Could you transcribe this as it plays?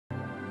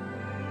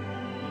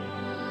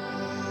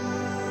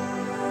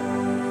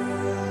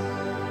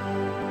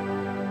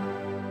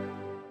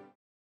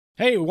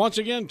Hey, once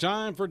again,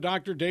 time for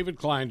Dr. David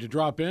Klein to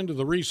drop into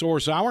the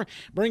Resource Hour,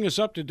 bring us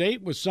up to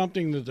date with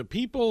something that the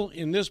people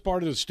in this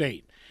part of the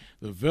state,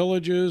 the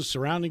villages,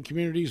 surrounding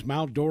communities,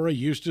 Mount Dora,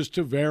 Eustis,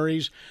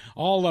 Tavares,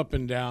 all up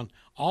and down,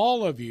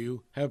 all of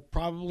you have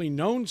probably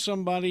known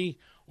somebody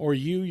or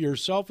you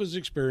yourself has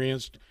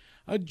experienced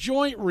a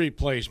joint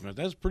replacement.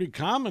 That's pretty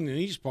common in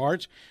these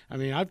parts. I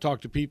mean, I've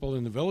talked to people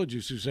in the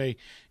villages who say,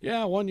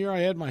 yeah, one year I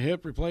had my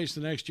hip replaced.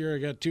 The next year I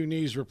got 2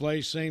 knees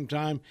replaced, same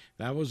time.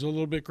 That was a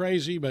little bit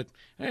crazy, but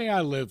hey,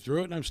 I lived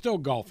through it, and I'm still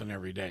golfing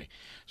every day.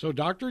 So,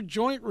 doctor,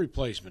 joint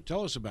replacement,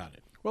 tell us about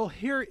it. Well,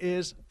 here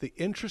is the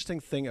interesting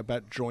thing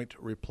about joint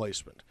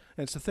replacement.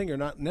 And it's the thing you're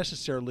not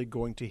necessarily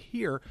going to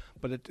hear,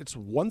 but it's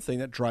one thing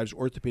that drives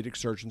orthopedic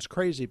surgeons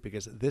crazy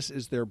because this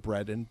is their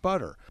bread and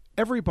butter.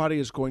 Everybody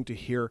is going to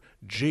hear,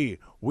 gee,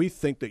 we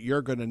think that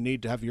you're going to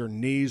need to have your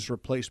knees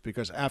replaced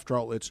because, after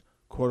all, it's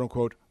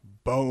quote-unquote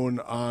bone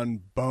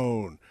on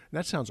bone. And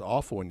that sounds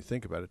awful when you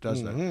think about it,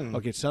 doesn't it?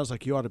 Okay, it sounds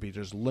like you ought to be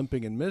just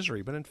limping in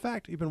misery. But in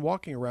fact, you've been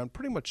walking around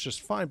pretty much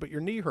just fine, but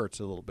your knee hurts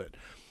a little bit.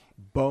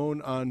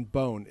 Bone on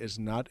bone is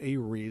not a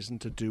reason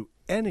to do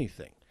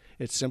anything.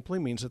 It simply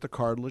means that the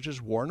cartilage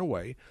is worn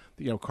away.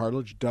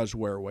 Cartilage does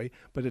wear away,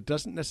 but it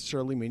doesn't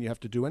necessarily mean you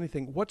have to do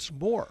anything. What's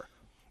more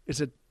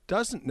is it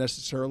doesn't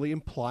necessarily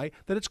imply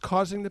that it's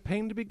causing the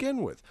pain to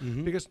begin with.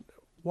 Because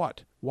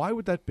what? Why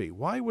would that be?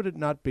 Why would it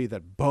not be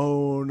that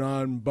bone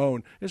on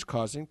bone is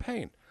causing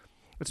pain?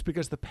 It's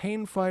because the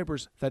pain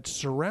fibers that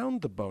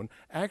surround the bone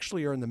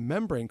actually are in the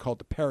membrane called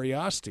the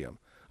periosteum.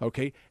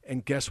 Okay,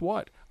 and guess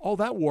what? All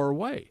that wore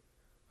away.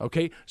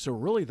 Okay, so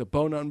really the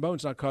bone on bone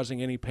is not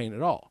causing any pain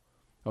at all.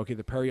 Okay,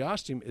 the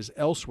periosteum is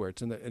elsewhere.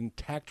 It's in the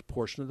intact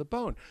portion of the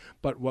bone.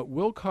 But what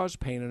will cause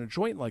pain in a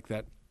joint like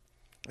that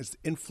is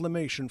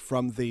inflammation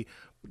from the,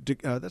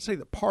 let's say,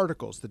 the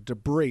particles, the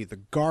debris,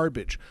 the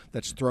garbage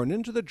that's thrown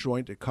into the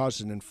joint. It causes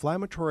an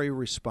inflammatory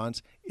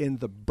response in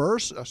the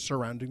bursa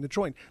surrounding the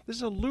joint. This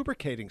is a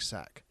lubricating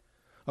sac.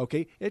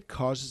 Okay, it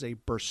causes a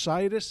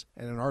bursitis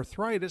and an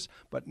arthritis,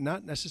 but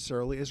not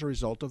necessarily as a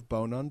result of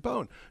bone on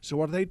bone. So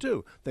what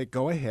do? They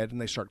go ahead and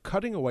they start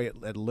cutting away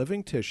at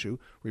living tissue,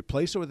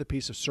 replace it with a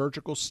piece of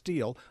surgical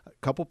steel, a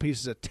couple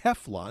pieces of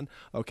Teflon,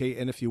 okay,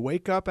 and if you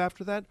wake up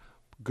after that,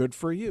 good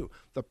for you.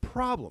 The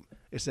problem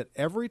is that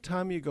every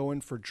time you go in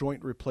for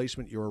joint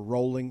replacement, you're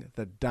rolling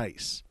the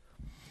dice.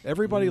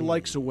 Everybody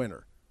likes a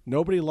winner.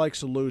 Nobody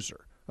likes a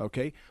loser.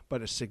 Okay,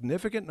 but a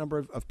significant number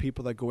of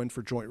people that go in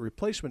for joint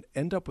replacement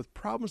end up with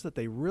problems that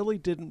they really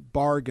didn't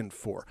bargain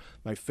for.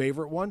 My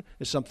favorite one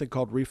is something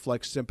called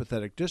reflex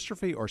sympathetic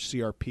dystrophy, or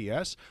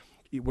CRPS.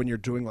 When you're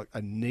doing like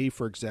a knee,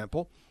 for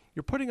example,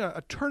 you're putting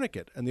a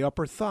tourniquet in the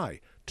upper thigh,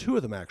 2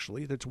 of them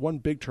actually. That's one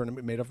big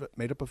tourniquet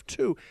made up of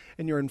 2,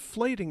 and you're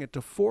inflating it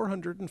to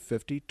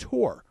 450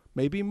 torr.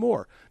 Maybe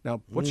more.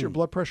 Now, what's your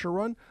blood pressure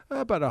run?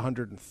 About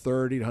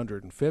 130 to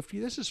 150.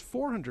 This is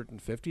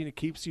 450, and it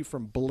keeps you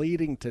from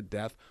bleeding to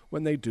death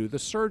when they do the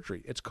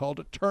surgery. It's called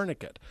a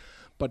tourniquet.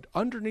 But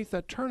underneath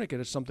that tourniquet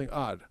is something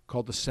odd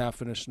called the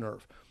saphenous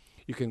nerve.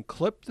 You can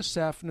clip the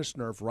saphenous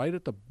nerve right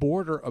at the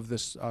border of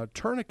this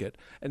tourniquet,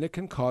 and it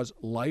can cause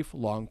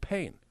lifelong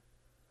pain.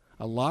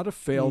 A lot of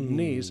failed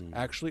knees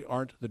actually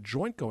aren't the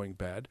joint going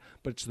bad,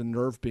 but it's the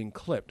nerve being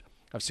clipped.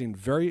 I've seen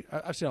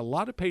a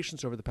lot of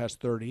patients over the past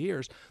 30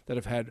 years that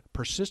have had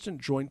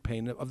persistent joint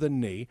pain of the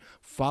knee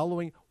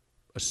following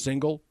a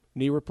single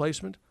knee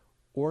replacement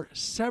or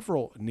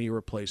several knee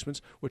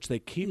replacements, which they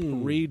keep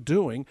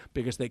redoing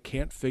because they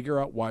can't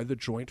figure out why the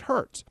joint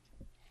hurts.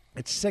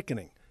 It's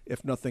sickening,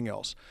 if nothing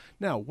else.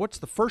 Now, what's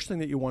the first thing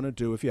that you want to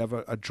do if you have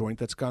a joint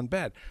that's gone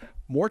bad?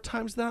 More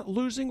times than not,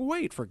 losing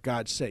weight, for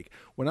God's sake.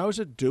 When I was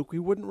at Duke, we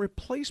wouldn't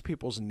replace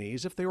people's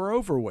knees if they were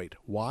overweight.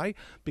 Why?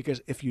 Because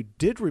if you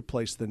did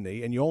replace the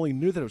knee and you only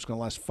knew that it was going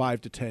to last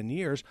 5 to 10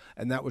 years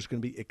and that was going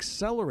to be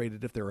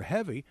accelerated if they were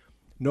heavy,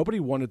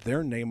 nobody wanted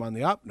their name on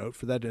the op note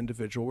for that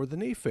individual where the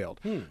knee failed.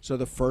 So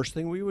the first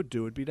thing we would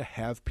do would be to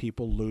have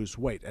people lose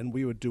weight, and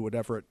we would do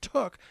whatever it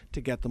took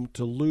to get them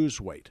to lose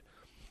weight.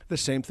 The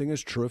same thing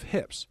is true of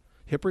hips.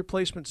 Hip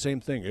replacement, same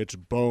thing. It's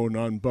bone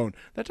on bone.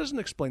 That doesn't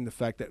explain the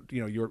fact that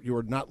you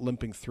were not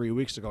limping 3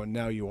 weeks ago and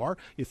now you are.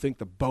 You think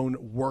the bone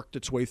worked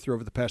its way through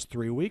over the past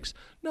 3 weeks?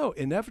 No,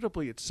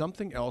 inevitably it's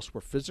something else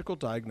where physical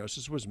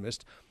diagnosis was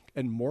missed,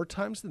 and more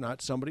times than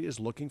not, somebody is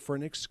looking for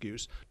an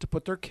excuse to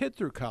put their kid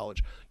through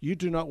college. You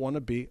do not want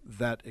to be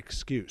that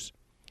excuse.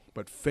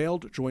 But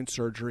failed joint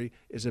surgery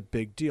is a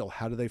big deal.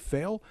 How do they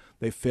fail?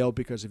 They fail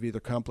because of either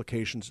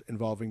complications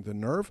involving the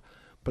nerve,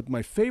 but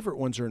my favorite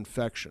ones are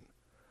infection.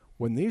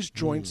 When these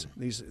joints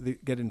they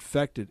get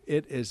infected,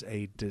 it is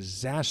a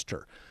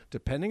disaster.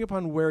 Depending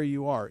upon where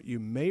you are, you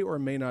may or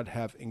may not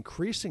have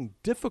increasing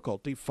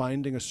difficulty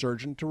finding a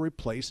surgeon to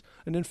replace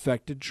an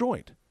infected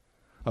joint.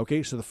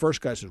 Okay, so the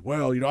first guy says,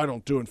 well, I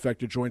don't do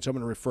infected joints. I'm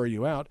going to refer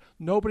you out.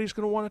 Nobody's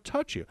going to want to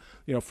touch you.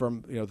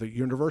 From the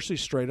university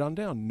straight on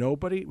down,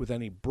 nobody with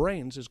any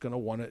brains is going to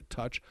want to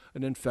touch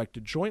an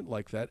infected joint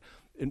like that,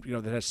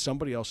 that has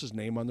somebody else's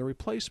name on the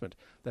replacement.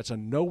 That's a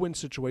no-win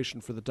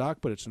situation for the doc,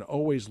 but it's an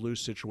always-lose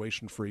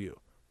situation for you.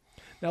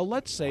 Now,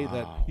 let's say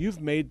that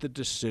you've made the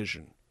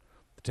decision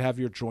to have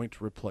your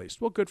joint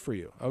replaced. Well, good for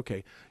you.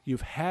 Okay,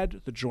 you've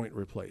had the joint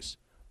replaced.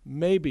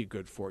 Maybe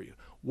good for you.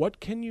 What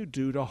can you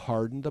do to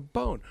harden the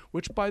bone?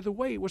 Which, by the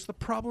way, was the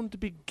problem to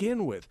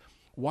begin with.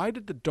 Why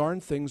did the darn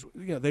things,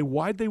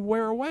 why'd they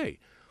wear away?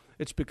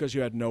 It's because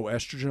you had no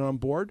estrogen on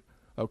board.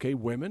 Okay,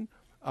 women,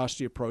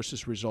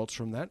 osteoporosis results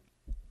from that.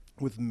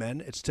 With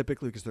men, it's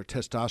typically because their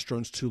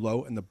testosterone's too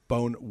low and the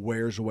bone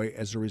wears away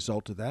as a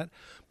result of that.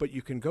 But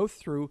you can go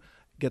through,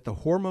 get the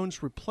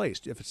hormones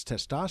replaced. If it's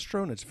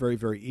testosterone, it's very,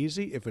 very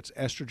easy. If it's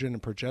estrogen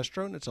and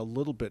progesterone, it's a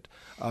little bit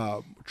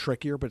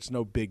trickier, but it's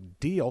no big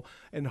deal.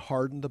 And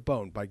harden the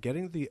bone. By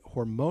getting the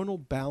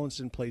hormonal balance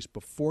in place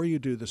before you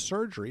do the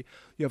surgery,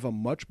 you have a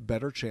much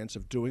better chance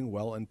of doing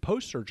well. And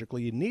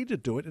post-surgically, you need to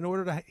do it in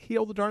order to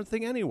heal the darn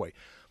thing anyway.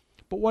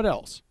 But what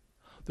else?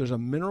 There's a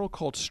mineral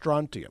called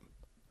strontium.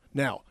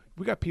 Now,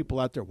 we got people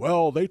out there,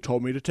 well, they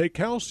told me to take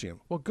calcium.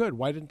 Well, good.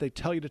 Why didn't they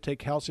tell you to take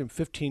calcium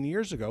 15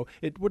 years ago?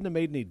 It wouldn't have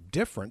made any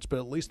difference, but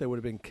at least they would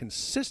have been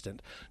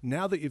consistent.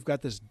 Now that you've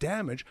got this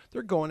damage,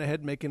 they're going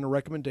ahead making a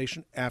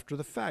recommendation after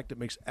the fact. It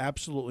makes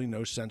absolutely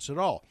no sense at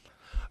all.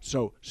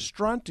 So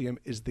strontium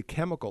is the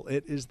chemical.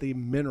 It is the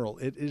mineral.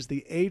 It is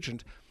the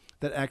agent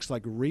that acts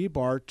like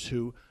rebar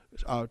to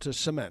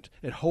cement.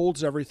 It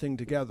holds everything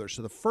together.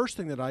 So the first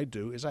thing that I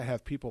do is I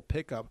have people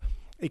pick up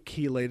a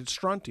chelated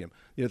strontium.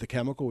 The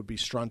chemical would be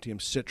strontium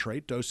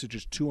citrate. Dosage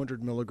is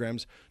 200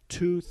 milligrams,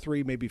 2,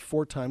 3, maybe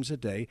 4 times a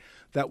day.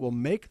 That will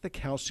make the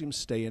calcium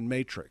stay in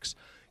matrix.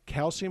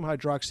 Calcium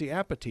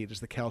hydroxyapatite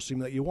is the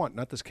calcium that you want,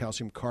 not this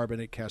calcium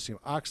carbonate, calcium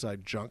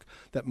oxide junk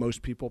that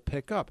most people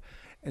pick up.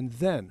 And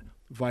then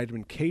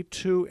vitamin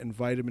K2 and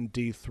vitamin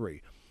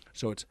D3.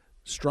 So it's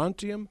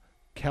strontium,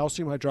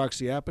 calcium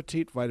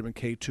hydroxyapatite, vitamin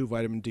K2,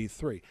 vitamin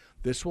D3.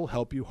 This will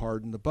help you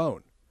harden the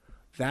bone.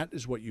 That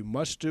is what you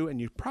must do, and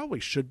you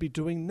probably should be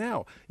doing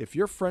now. If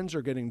your friends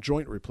are getting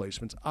joint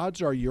replacements,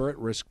 odds are you're at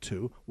risk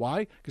too.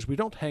 Why? Because we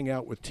don't hang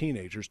out with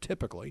teenagers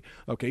typically.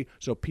 Okay,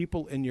 so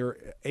people in your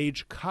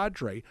age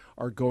cadre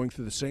are going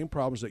through the same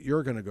problems that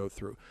you're going to go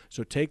through.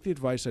 So take the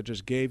advice I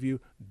just gave you.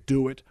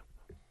 Do it.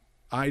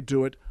 I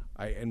do it.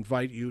 I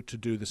invite you to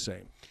do the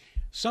same.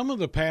 Some of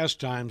the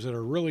pastimes that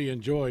are really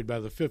enjoyed by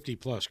the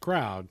 50-plus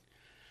crowd,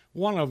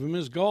 one of them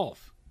is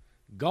golf.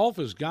 Golf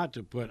has got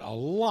to put a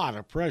lot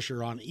of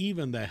pressure on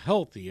even the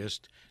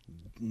healthiest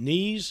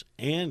knees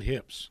and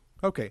hips.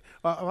 Okay.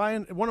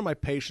 One of my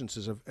patients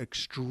is an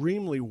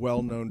extremely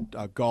well-known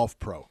golf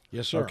pro.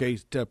 Yes, sir. Okay.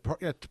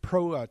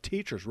 Pro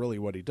teacher is really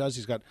what he does.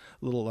 He's got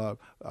a little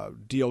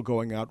deal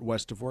going out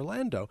west of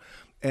Orlando.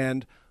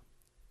 And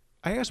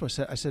I asked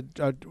him, I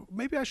said,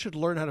 maybe I should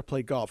learn how to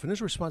play golf. And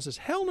his response is,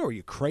 hell no, are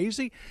you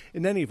crazy?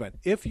 In any event,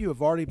 if you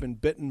have already been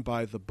bitten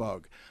by the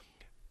bug,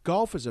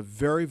 golf is a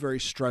very, very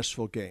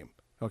stressful game.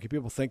 Okay,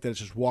 people think that it's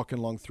just walking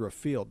along through a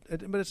field,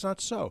 but it's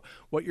not so.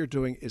 What you're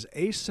doing is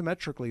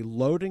asymmetrically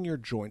loading your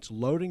joints,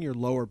 loading your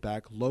lower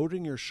back,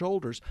 loading your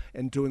shoulders,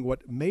 and doing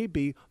what may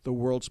be the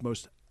world's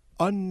most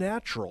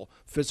unnatural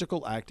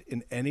physical act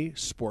in any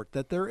sport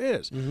that there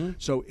is. Mm-hmm.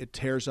 So it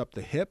tears up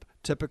the hip,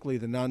 typically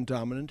the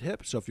non-dominant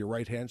hip. So if your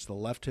right hand's the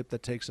left hip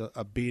that takes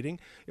a beating,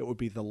 it would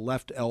be the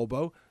left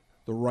elbow,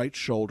 the right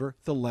shoulder,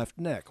 the left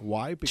neck.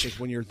 Why? Because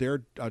when you're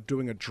there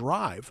doing a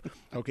drive,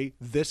 okay,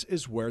 this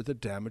is where the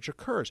damage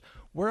occurs.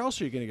 Where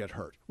else are you going to get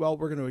hurt? Well,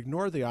 we're going to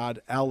ignore the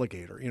odd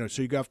alligator.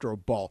 So you go after a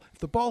ball. If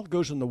the ball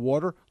goes in the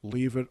water,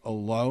 leave it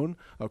alone,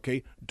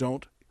 okay?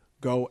 Don't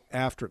go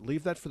after it.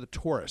 Leave that for the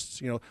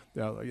tourists.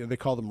 They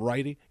call them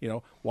righty.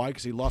 Why?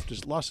 Because he lost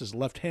his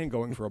left hand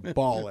going for a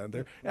ball and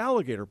there.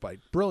 Alligator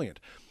bite. Brilliant.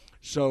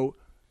 So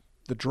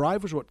the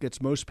drive is what gets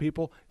most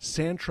people.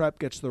 Sand trap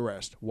gets the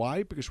rest.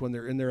 Why? Because when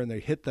they're in there and they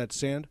hit that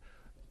sand,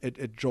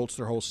 it jolts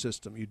their whole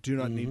system. You do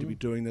not need to be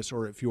doing this,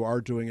 or if you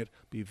are doing it,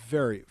 be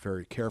very,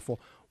 very careful.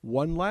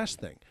 One last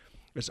thing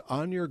is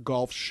on your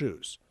golf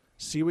shoes.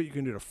 See what you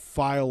can do to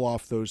file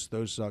off those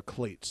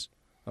cleats.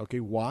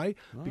 Okay, why?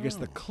 Because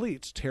the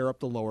cleats tear up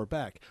the lower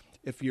back.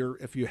 If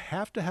you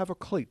have to have a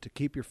cleat to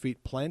keep your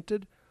feet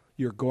planted,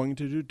 you're going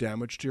to do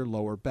damage to your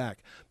lower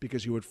back,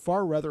 because you would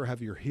far rather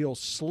have your heel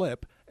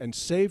slip and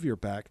save your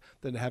back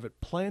than have it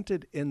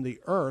planted in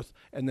the earth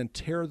and then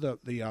tear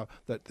the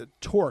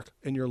torque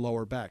in your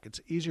lower back.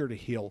 It's easier to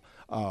heal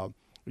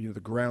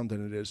the ground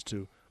than it is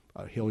to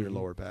heal your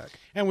lower back.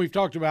 And we've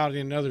talked about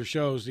in other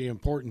shows the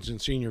importance in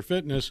senior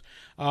fitness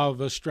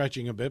of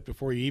stretching a bit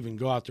before you even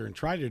go out there and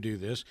try to do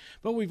this.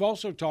 But we've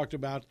also talked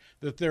about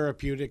the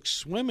therapeutic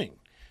swimming.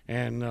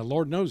 And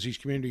Lord knows these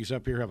communities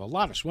up here have a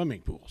lot of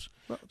swimming pools.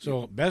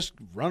 So best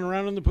run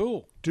around in the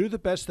pool. Do the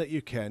best that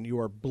you can. You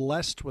are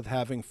blessed with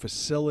having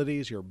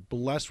facilities. You're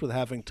blessed with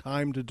having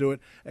time to do it.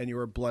 And you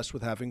are blessed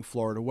with having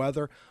Florida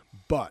weather.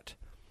 But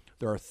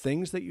there are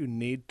things that you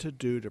need to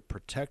do to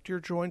protect your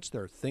joints.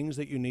 There are things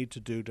that you need to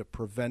do to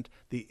prevent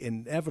the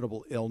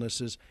inevitable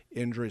illnesses,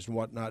 injuries, and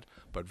whatnot.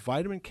 But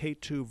vitamin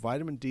K2,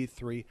 vitamin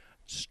D3,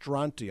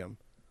 strontium,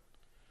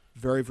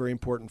 Very, very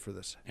important for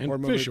this.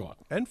 And fish oil.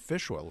 And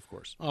fish oil, of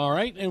course. All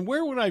right. And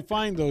where would I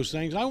find those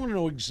things? I want to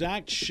know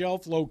exact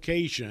shelf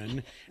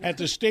location at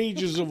the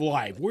stages of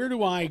life. Where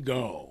do I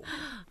go?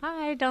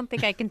 I don't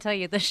think I can tell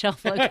you the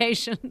shelf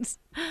locations.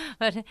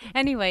 But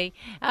anyway,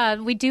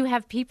 we do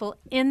have people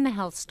in the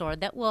health store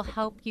that will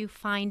help you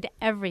find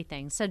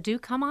everything. So do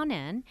come on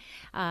in.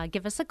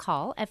 Give us a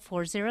call at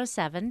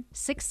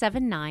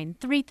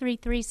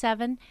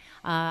 407-679-3337.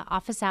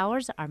 Office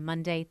hours are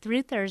Monday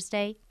through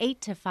Thursday, 8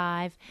 to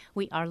 5.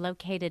 We are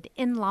located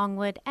in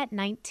Longwood at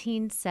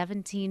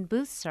 1917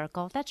 Booth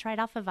Circle. That's right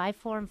off of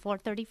I-4 and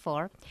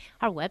 434.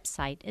 Our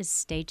website is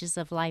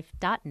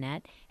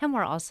stagesoflife.net, and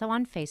we're also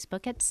on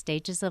Facebook at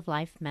Stages of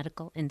Life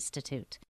Medical Institute.